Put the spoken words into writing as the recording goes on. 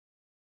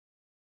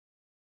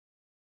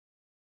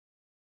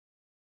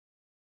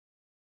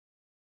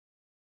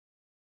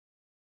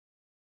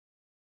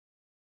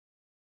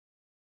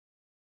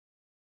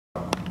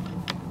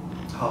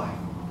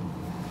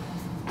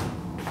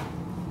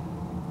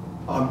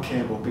I'm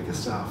Campbell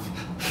Bickerstaff,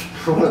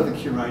 one of the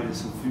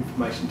curators of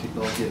information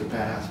technology at the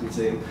Powerhouse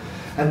Museum.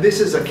 And this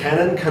is a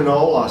Canon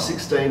Canola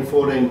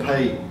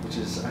 1614p, which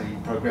is a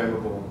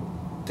programmable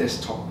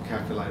desktop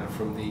calculator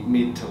from the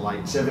mid to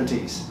late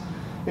 70s.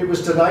 It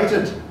was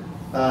donated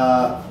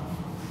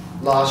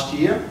last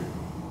year,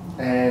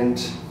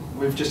 and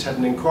we've just had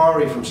an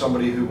inquiry from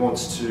somebody who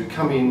wants to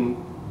come in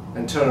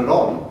and turn it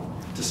on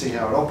to see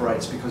how it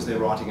operates, because they're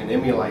writing an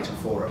emulator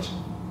for it,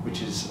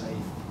 which is a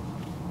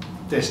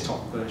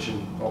desktop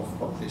version of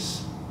what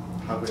this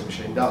hardware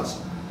machine does.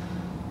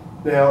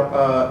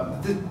 Now,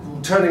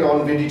 turning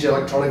on vintage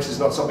electronics is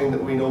not something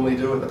that we normally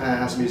do at the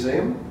Powerhouse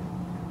Museum.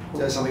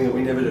 That's something that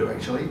we never do,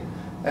 actually.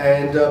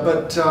 And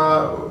but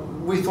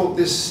we thought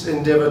this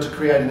endeavour to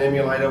create an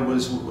emulator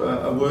was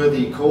a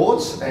worthy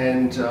cause,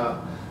 and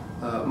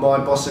my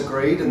boss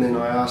agreed, and then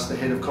I asked the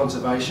head of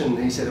conservation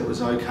and he said it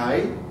was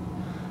okay.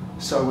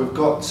 So we've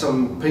got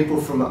some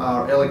people from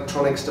our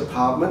electronics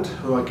department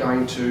who are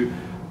going to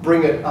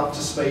bring it up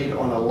to speed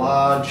on a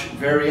large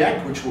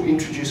variac, which will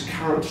introduce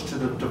current to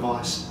the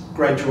device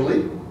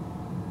gradually,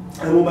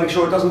 and we'll make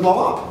sure it doesn't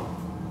blow up.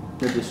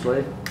 The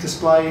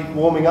display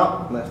warming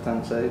up. Left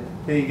hand side.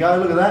 There you go.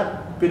 Look at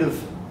that. Bit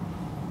of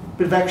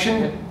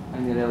action. Yep.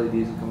 And your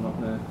LEDs are coming up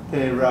now.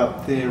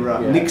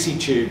 They're Nixie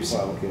tubes.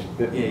 Wow, okay.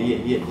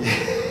 Yeah.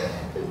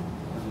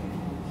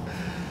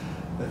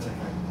 That's okay.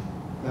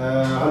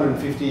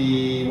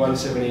 150,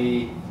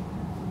 170.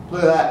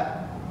 Look at that.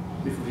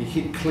 If we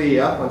hit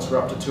clear, once we're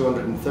up to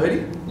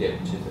 230. Yeah,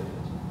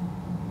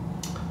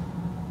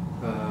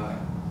 230.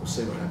 We'll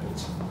see what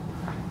happens.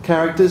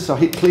 Characters, I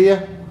hit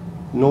clear,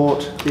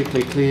 naught,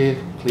 clear.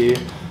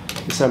 There's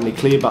so many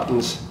clear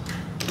buttons.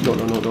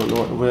 Naught.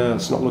 Well,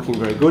 it's not looking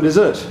very good, is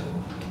it?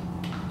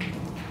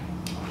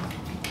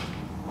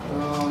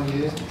 Oh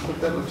yeah, look,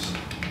 that looks...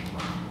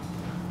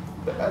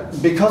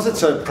 Because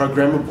it's a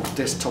programmable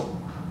desktop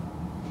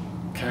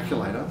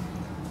calculator,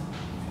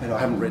 and I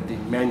haven't read the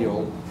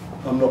manual,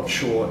 I'm not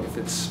sure if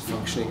it's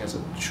functioning as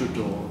it should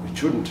or it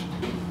shouldn't,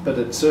 but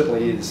it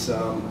certainly is.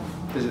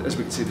 As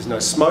we can see, there's no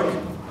smoke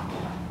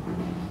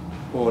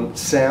or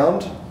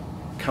sound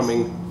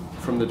coming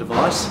from the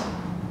device,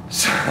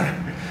 so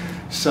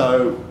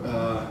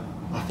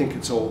I think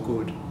it's all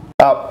good.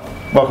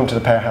 Welcome to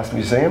the Powerhouse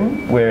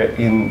Museum. We're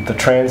in the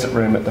transit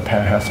room at the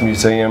Powerhouse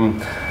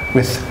Museum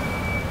with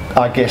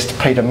our guest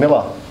Peter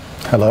Miller.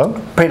 Hello.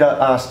 Peter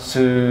asked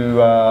to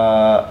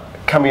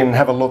come in and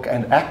have a look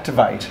and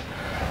activate,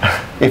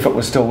 if it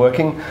was still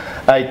working,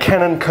 a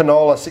Canon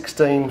Canola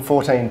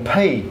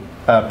 1614p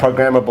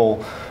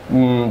programmable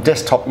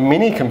desktop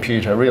mini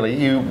computer. Really,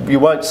 you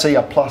won't see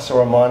a plus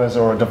or a minus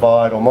or a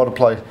divide or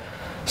multiply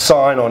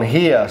sign on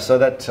here, so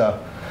that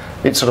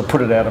it sort of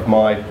put it out of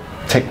my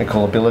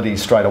technical ability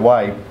straight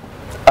away.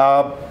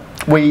 As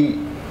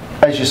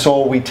you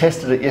saw, we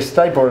tested it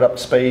yesterday, brought it up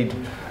to speed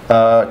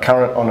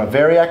current on a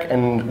variac,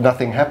 and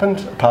nothing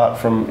happened apart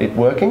from it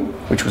working,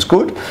 which was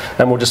good.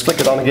 And we'll just flick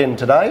it on again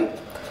today.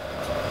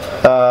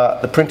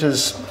 The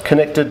printer's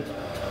connected,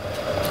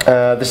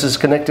 this is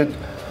connected.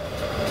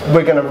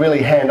 We're going to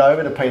really hand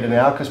over to Peter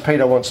now, because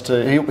Peter wants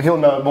to, he'll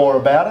know more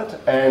about it,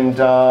 and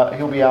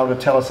he'll be able to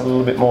tell us a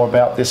little bit more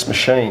about this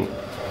machine.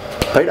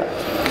 Peter?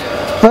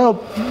 Well,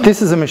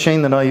 this is a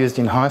machine that I used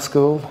in high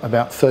school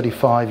about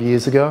 35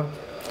 years ago.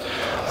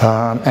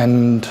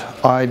 And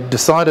I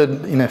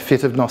decided, in a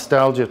fit of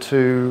nostalgia,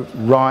 to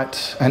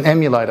write an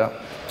emulator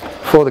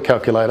for the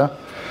calculator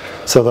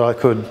so that I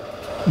could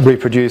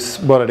reproduce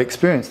what I'd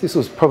experienced. This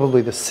was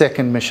probably the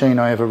second machine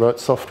I ever wrote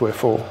software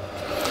for.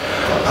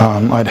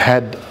 I'd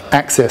had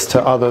access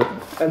to other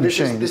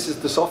machines. This is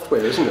the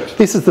software, isn't it?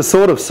 This is the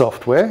sort of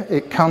software.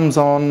 It comes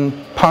on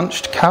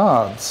punched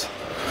cards,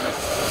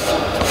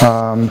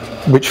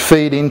 which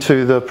feed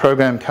into the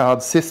program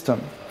card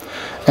system.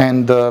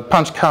 And the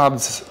punched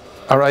cards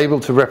are able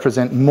to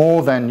represent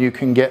more than you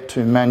can get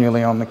to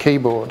manually on the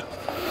keyboard.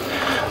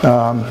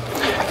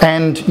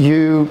 And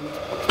you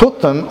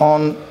put them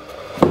on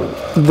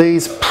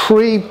these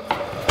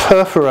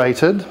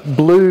pre-perforated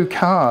blue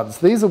cards.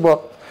 These are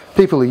what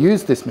people who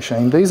use this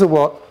machine, these are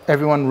what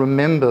everyone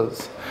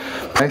remembers.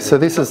 Okay, so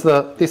this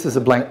is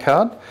a blank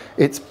card.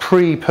 It's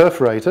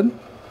pre-perforated.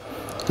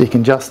 You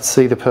can just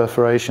see the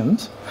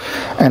perforations.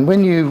 And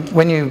when you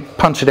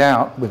punch it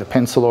out with a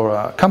pencil or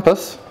a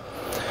compass,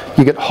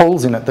 you get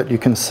holes in it that you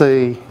can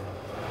see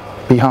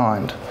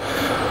behind.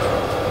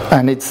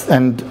 And it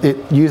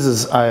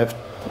uses a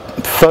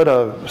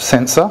photo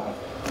sensor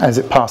as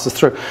it passes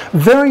through.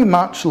 Very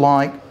much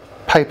like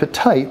paper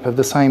tape of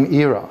the same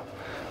era,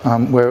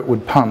 where it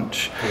would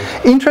punch.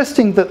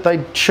 Interesting that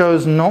they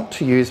chose not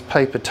to use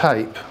paper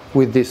tape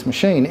with this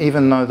machine,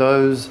 even though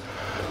those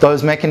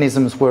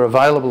mechanisms were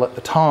available at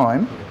the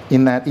time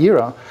in that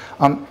era.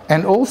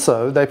 And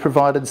also they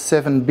provided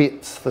 7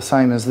 bits, the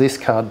same as this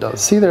card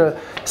does. See, there are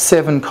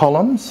 7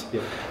 columns,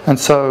 and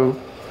so,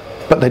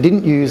 but they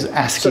didn't use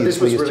ASCII. So this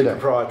was really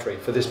proprietary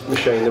for this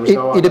machine? There was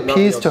it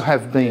appears to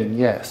have been,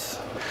 yes.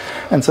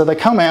 And so they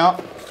come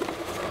out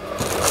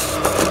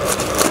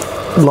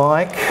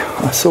like,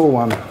 I saw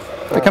one,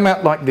 they come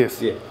out like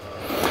this. Yeah.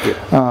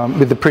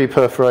 with the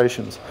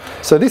pre-perforations.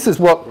 So this is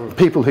what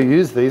people who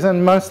use these,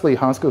 and mostly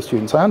high school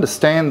students, I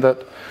understand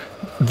that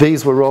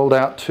these were rolled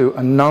out to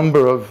a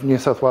number of New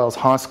South Wales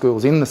high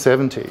schools in the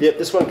 70s. Yep,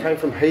 this one came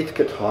from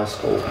Heathcote High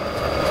School.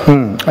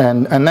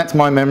 And that's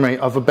my memory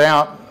of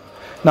about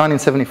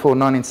 1974,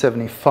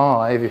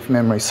 1975, if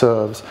memory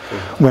serves,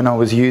 when I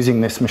was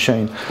using this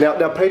machine.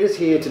 Now Peter's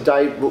here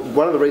today.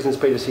 One of the reasons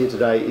Peter's here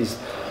today is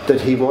that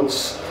he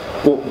wants,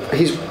 well,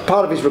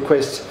 part of his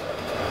request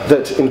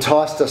that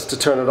enticed us to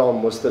turn it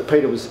on was that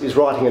Peter is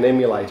writing an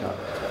emulator,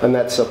 and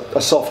that's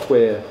a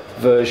software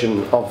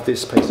version of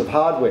this piece of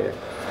hardware.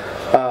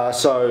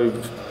 So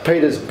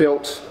Peter's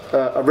built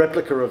a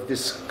replica of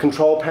this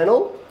control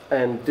panel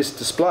and this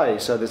display.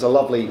 So there's a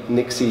lovely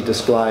Nixie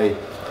display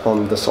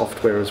on the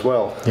software as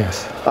well.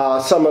 Yes.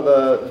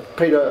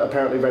 Peter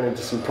apparently ran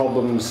into some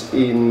problems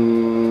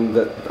in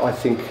that I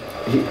think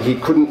he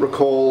couldn't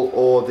recall,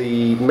 or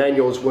the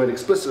manuals weren't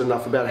explicit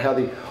enough about how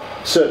the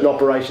certain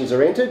operations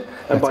are entered.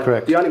 And That's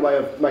correct. The only way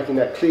of making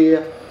that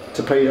clear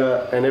to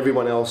Peter and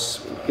everyone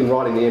else in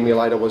writing the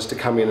emulator was to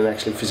come in and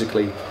actually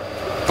physically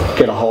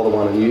get a hold of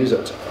one and use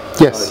it.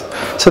 Yes.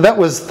 So that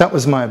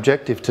was my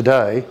objective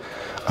today,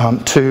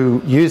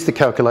 to use the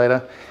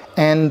calculator.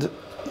 And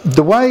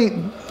the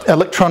way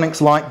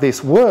electronics like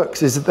this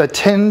works is that they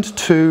tend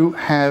to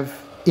have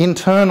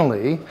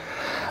internally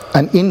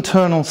an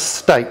internal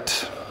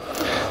state.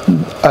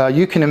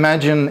 You can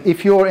imagine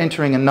if you're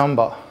entering a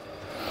number,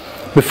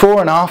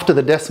 before and after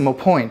the decimal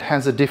point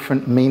has a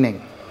different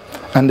meaning,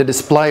 and the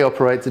display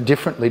operates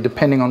differently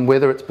depending on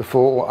whether it's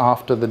before or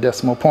after the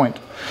decimal point.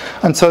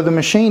 And so the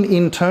machine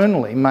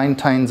internally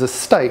maintains a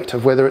state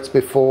of whether it's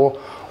before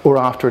or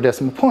after a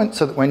decimal point,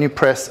 so that when you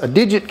press a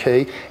digit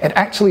key, it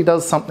actually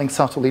does something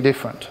subtly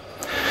different.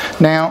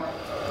 Now,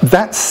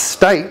 that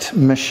state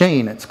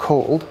machine, it's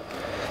called,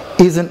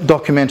 isn't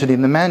documented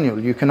in the manual.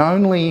 You can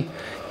only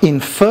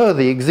infer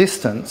the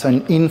existence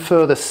and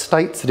infer the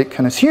states that it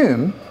can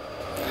assume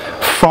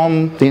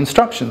from the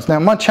instructions. Now,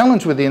 my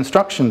challenge with the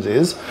instructions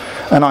is,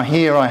 and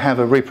here I have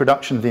a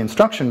reproduction of the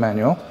instruction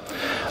manual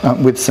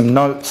with some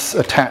notes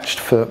attached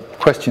for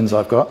questions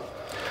I've got.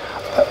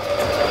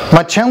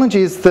 My challenge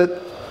is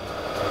that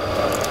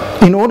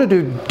in order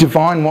to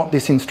divine what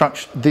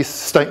this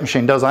state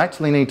machine does, I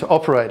actually need to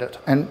operate it.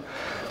 And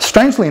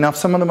strangely enough,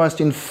 some of the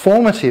most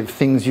informative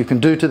things you can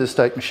do to the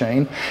state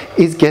machine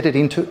is get it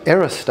into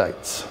error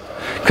states,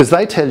 because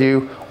they tell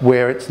you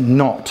where it's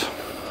not.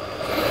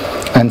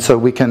 And so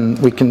we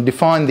can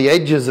define the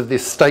edges of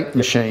this state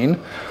machine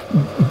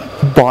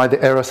by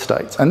the error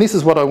states. And this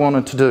is what I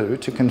wanted to do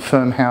to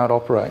confirm how it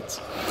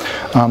operates.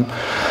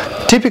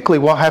 Typically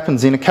what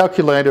happens in a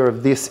calculator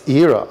of this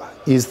era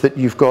is that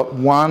you've got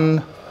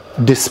one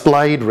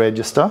displayed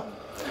register.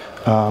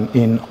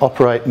 In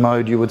operate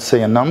mode you would see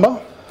a number.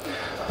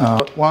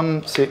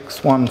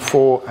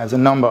 1614 as a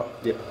number.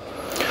 Yep.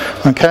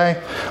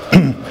 Okay.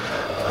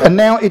 And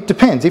now it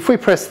depends. If we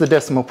press the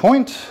decimal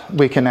point,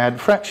 we can add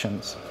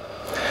fractions.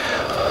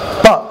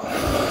 But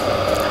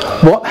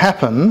what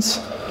happens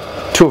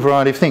to a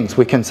variety of things?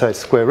 We can say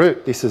square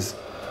root. This is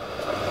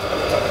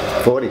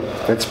 40.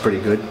 That's pretty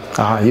good.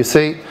 You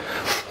see,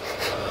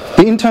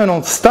 the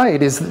internal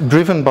state is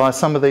driven by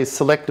some of these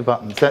selector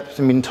buttons. That's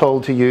been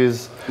told to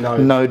use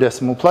no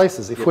decimal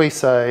places. If we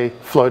say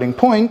floating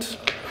point,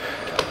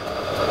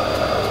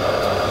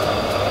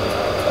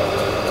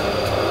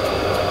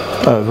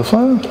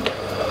 overflow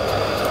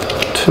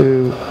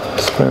to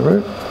square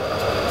root,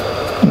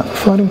 no,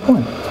 floating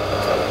point.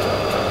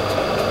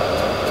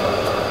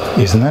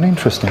 Isn't that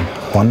interesting?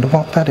 Wonder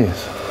what that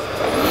is.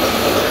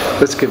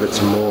 Let's give it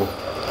some more.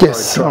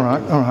 Yes, all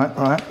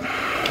right.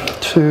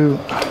 To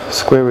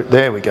square root,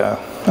 there we go.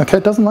 Okay,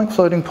 it doesn't like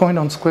floating point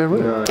on square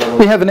root. No.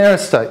 We have an error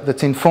state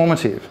that's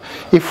informative.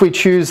 If we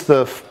choose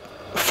the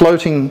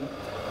floating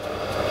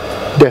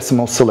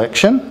decimal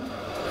selection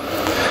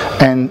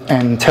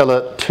and tell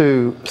it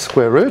to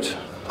square root,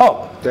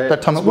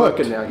 that time it worked.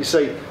 Working now. You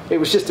see, it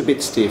was just a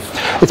bit stiff.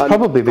 It's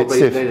probably a bit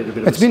stiff.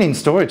 It's been in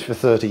storage for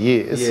 30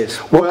 years. Yes.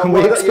 What can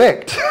we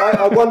expect?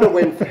 I wonder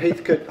when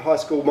Heathcote High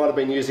School might have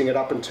been using it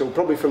up until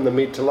probably from the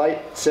mid to late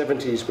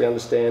 70s, we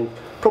understand,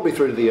 probably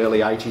through to the early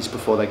 80s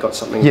before they got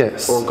something.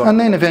 Yes, and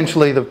then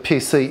eventually the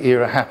PC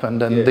era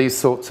happened, and these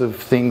sorts of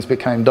things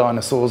became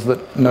dinosaurs that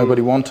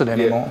nobody wanted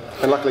anymore.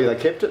 And luckily they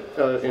kept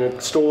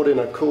it stored in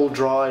a cool,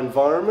 dry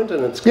environment,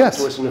 and it's come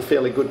to us in a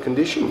fairly good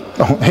condition.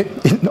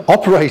 In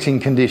operating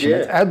condition,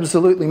 it's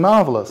absolutely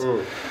marvellous.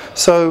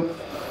 So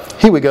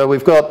here we go.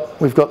 We've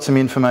got some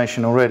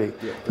information already.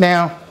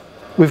 Now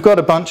we've got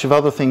a bunch of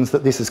other things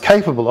that this is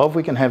capable of.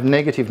 We can have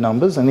negative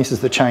numbers, and this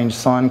is the change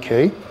sign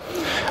key,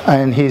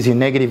 and here's your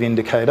negative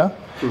indicator.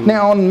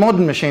 Now on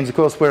modern machines, of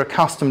course, we're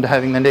accustomed to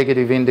having the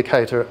negative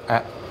indicator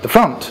at the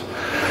front,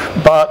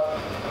 but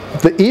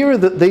the era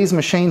that these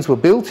machines were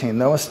built in,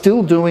 they were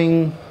still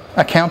doing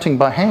accounting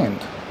by hand,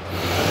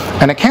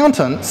 and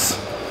accountants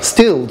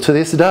still to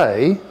this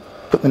day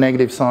put the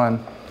negative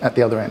sign at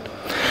the other end.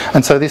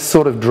 And so this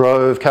sort of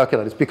drove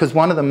calculators, because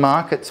one of the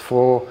markets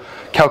for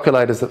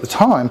calculators at the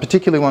time,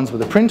 particularly ones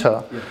with a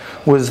printer,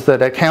 was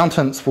that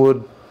accountants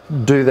would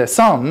do their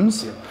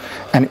sums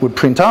and it would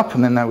print up,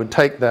 and then they would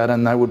take that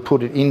and they would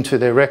put it into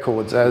their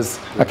records as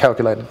a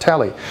calculated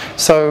tally.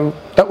 So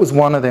that was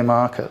one of their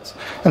markets.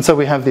 And so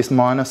we have this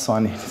minus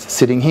sign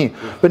sitting here.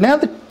 But now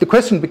the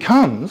question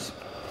becomes,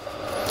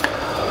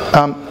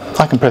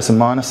 I can press a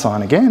minus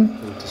sign again,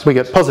 we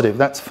get positive,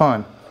 that's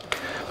fine.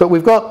 But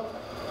we've got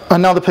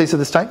another piece of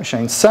the state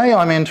machine. Say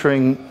I'm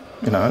entering,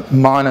 you know,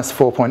 minus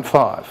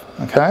 4.5,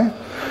 okay?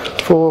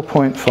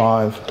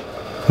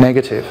 4.5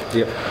 negative.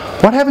 Yep.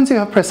 What happens if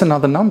I press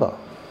another number?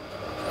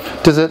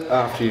 Does it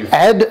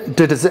add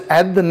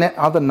the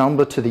other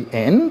number to the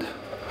end,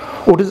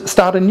 or does it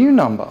start a new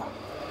number?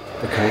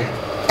 Okay.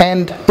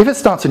 And if it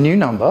starts a new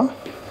number,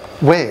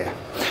 where?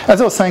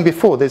 As I was saying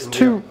before, there's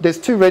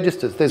two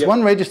registers. There's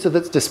one register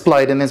that's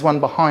displayed and there's one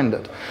behind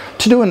it.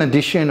 To do an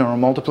addition or a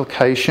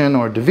multiplication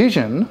or a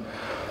division,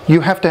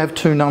 you have to have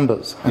two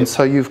numbers. And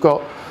so you've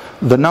got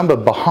the number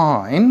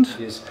behind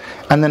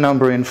and the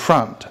number in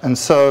front. And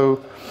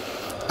so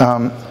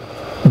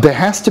there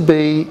has to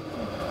be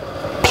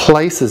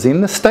places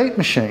in the state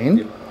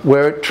machine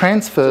where it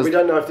transfers. So we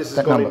don't know if this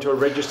has gone into a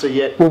register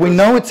yet. Well, we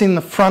know it's in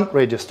the front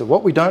register.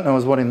 What we don't know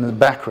is what's in the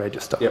back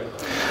register.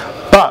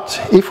 But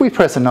if we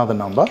press another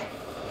number,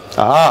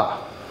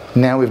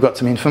 now we've got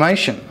some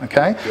information,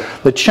 okay?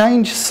 The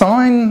change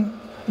sign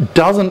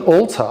doesn't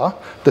alter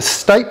the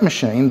state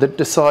machine that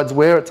decides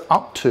where it's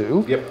up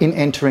to in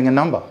entering a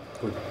number.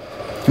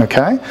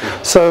 Okay?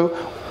 So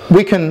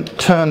we can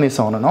turn this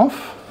on and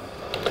off,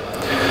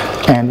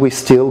 and we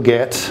still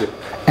get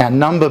our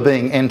number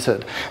being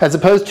entered, as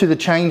opposed to the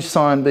change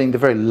sign being the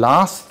very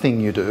last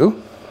thing you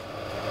do.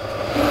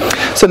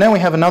 So now we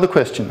have another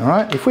question, all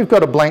right? If we've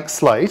got a blank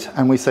slate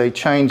and we say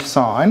change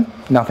sign,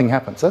 nothing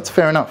happens. That's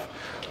fair enough.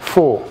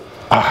 4.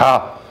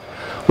 Aha.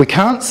 We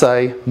can't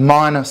say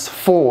minus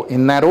 4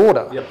 in that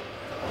order.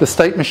 The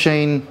state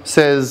machine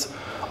says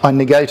I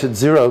negated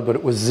 0, but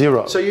it was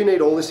 0. So you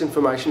need all this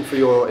information for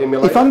your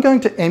emulator? If I'm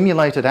going to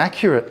emulate it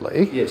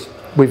accurately,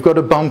 we've got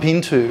to bump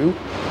into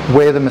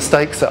where the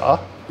mistakes are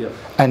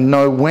and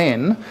know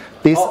when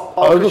this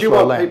overflow because you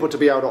want people to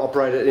be able to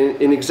operate it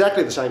in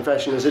exactly the same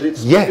fashion as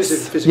its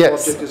physical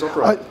object is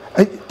operated.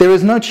 There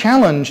is no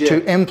challenge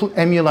to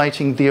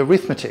emulating the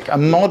arithmetic. A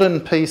modern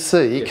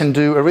PC can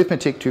do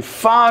arithmetic to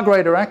far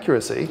greater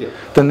accuracy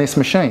than this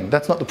machine.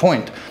 That's not the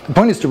point. The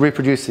point is to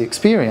reproduce the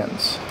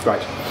experience.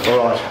 Right. All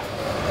right.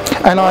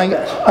 And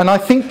I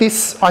think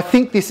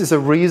this is a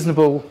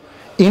reasonable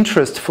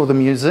interest for the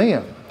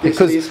museum,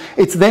 because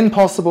it's then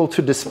possible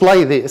to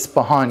display this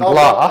behind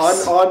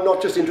glass. I'm not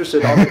just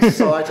interested, I'm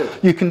excited.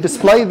 You can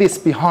display this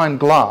behind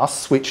glass,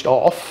 switched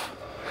off,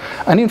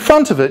 and in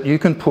front of it you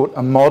can put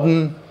a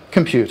modern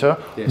computer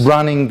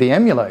running the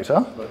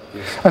emulator,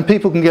 and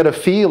people can get a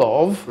feel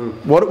of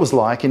what it was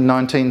like in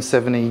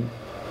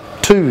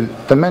 1972.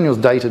 The manual's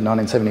dated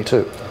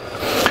 1972.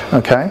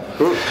 Okay?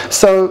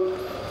 So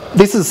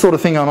this is the sort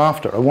of thing I'm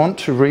after. I want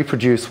to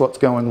reproduce what's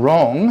going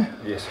wrong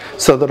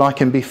so that I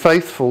can be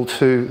faithful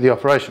to the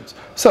operations.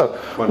 So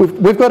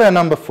we've got our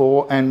number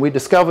 4, and we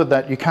discovered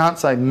that you can't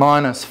say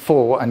minus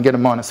 4 and get a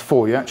minus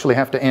 4. You actually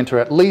have to enter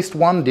at least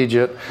one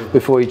digit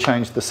before you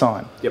change the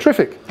sign.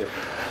 Terrific.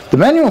 The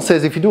manual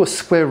says if you do a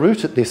square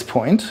root at this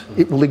point,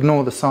 it will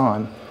ignore the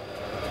sign.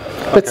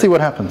 Let's see what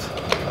happens.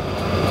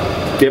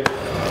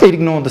 It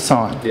ignored the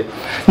sign.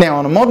 Now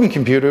on a modern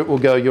computer it will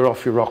go, you're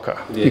off your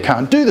rocker. You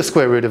can't do the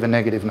square root of a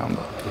negative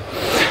number.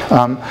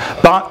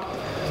 But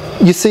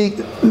you see,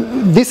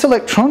 this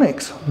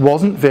electronics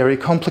wasn't very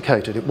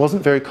complicated. It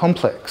wasn't very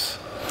complex.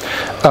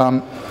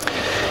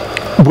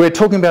 We're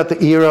talking about the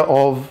era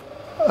of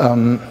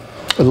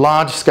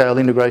large-scale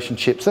integration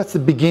chips. That's the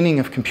beginning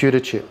of computer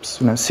chips.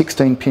 You know,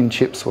 16-pin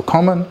chips were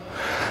common.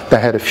 They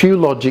had a few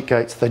logic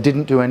gates. They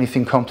didn't do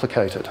anything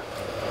complicated.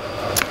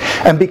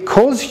 And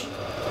because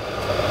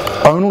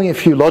only a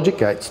few logic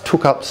gates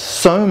took up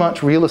so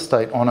much real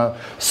estate on a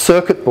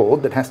circuit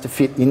board that has to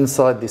fit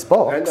inside this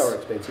box. And they're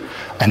expensive.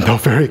 And they're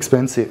very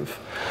expensive.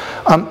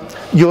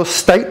 Your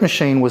state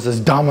machine was as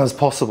dumb as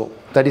possible.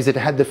 That is, it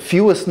had the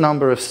fewest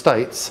number of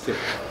states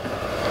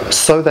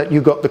so that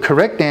you got the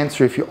correct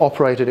answer if you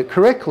operated it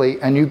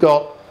correctly, and you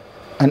got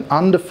an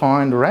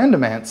undefined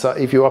random answer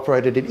if you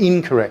operated it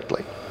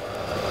incorrectly.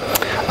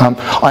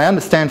 I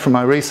understand from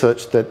my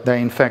research that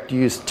they in fact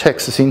used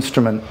Texas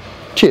Instrument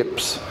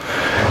chips,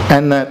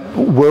 and that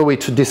were we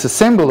to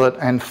disassemble it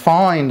and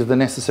find the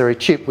necessary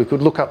chip, we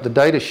could look up the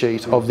data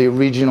sheet of the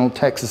original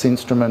Texas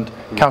Instrument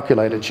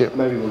calculator chip.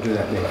 Maybe we'll do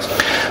that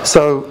next.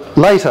 So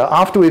later,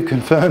 after we've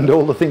confirmed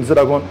all the things that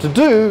I want to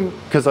do,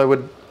 because I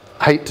would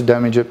hate to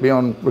damage it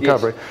beyond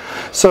recovery.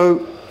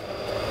 So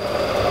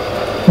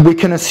we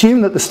can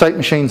assume that the state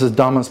machine's as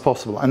dumb as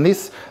possible. And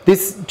this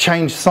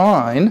change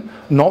sign,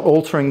 not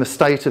altering the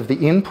state of the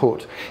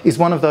input, is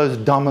one of those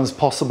dumb as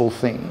possible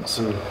things.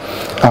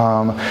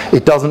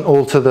 It doesn't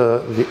alter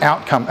the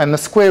outcome. And the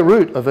square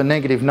root of a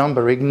negative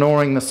number,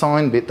 ignoring the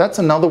sign bit, that's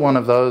another one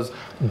of those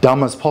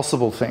dumb as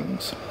possible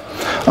things.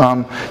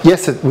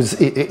 Yes,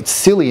 it's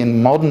silly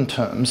in modern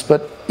terms,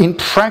 but in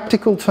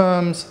practical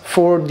terms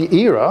for the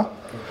era,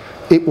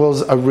 it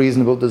was a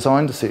reasonable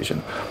design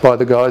decision by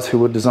the guys who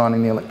were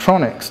designing the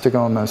electronics to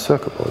go on those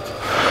circuit boards.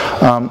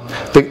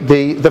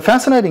 The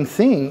fascinating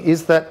thing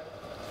is that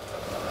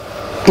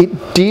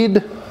it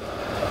did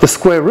the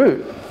square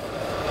root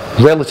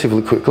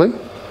relatively quickly,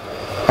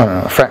 I don't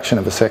know, a fraction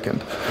of a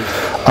second.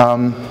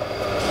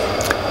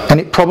 And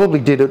it probably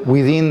did it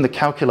within the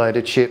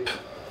calculator chip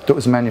that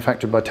was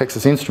manufactured by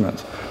Texas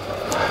Instruments.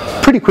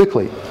 Pretty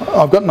quickly.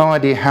 I've got no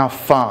idea how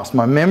fast.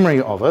 My memory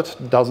of it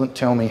doesn't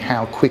tell me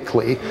how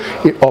quickly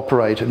it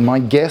operated. My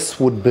guess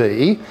would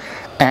be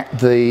at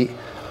the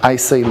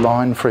AC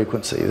line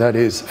frequency, that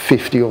is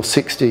 50 or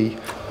 60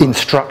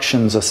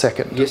 instructions a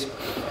second. Yes.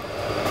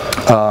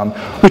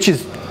 Which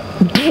is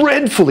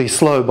dreadfully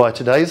slow by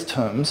today's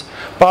terms,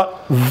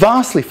 but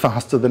vastly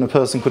faster than a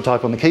person could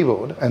type on the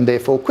keyboard, and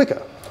therefore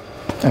quicker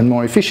and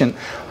more efficient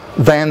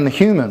than the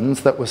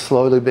humans that were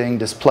slowly being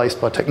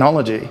displaced by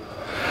technology.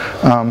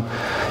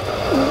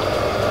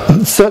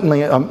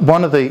 Certainly,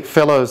 one of the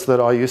fellows that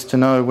I used to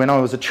know when I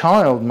was a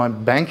child, my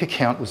bank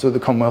account was with the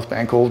Commonwealth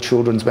Bank. All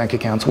children's bank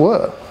accounts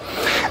were.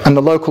 And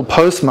the local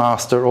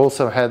postmaster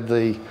also had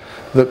the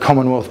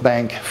Commonwealth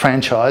Bank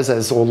franchise,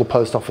 as all the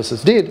post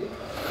offices did.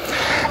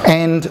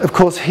 And of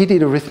course, he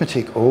did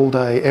arithmetic all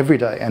day, every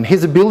day. And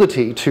his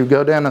ability to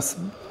go down a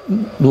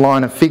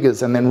line of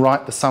figures and then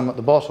write the sum at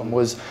the bottom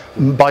was,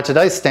 by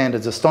today's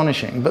standards,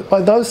 astonishing, but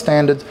by those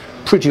standards,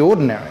 pretty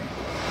ordinary.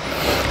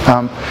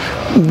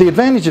 The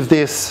advantage of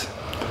this,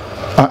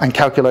 and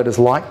calculators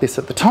like this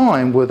at the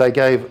time, were they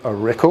gave a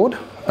record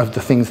of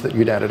the things that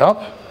you'd added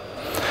up,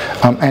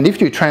 and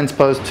if you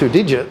transposed 2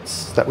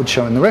 digits, that would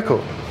show in the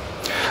record.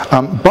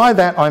 By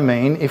that I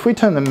mean, if we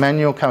turn the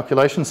manual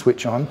calculation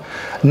switch on,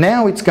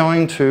 now it's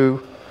going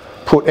to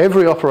put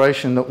every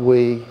operation that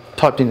we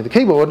typed into the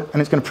keyboard,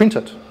 and it's going to print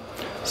it.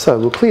 So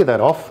we'll clear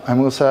that off,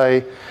 and we'll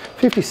say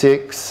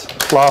 56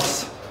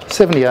 plus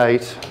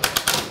 78,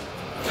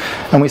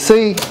 and we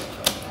see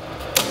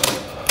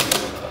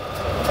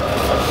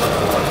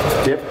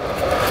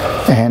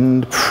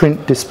and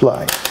print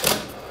display.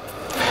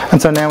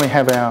 And so now we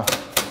have our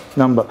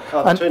number.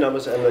 And 2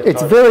 numbers and the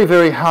it's very,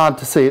 very hard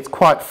to see. It's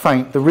quite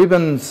faint. The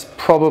ribbon's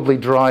probably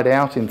dried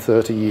out in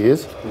 30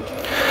 years.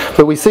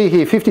 But we see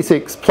here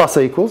 56 plus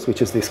equals,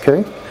 which is this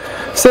key,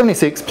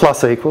 76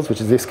 plus equals,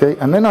 which is this key,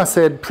 and then I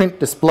said print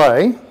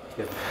display,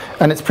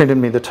 and it's printed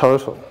me the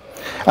total.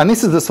 And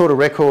this is the sort of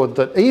record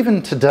that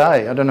even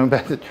today, I don't know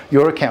about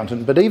your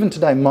accountant, but even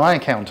today my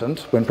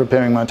accountant, when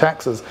preparing my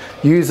taxes,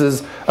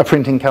 uses a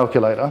printing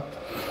calculator,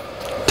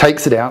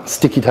 takes it out,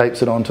 sticky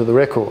tapes it onto the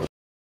record.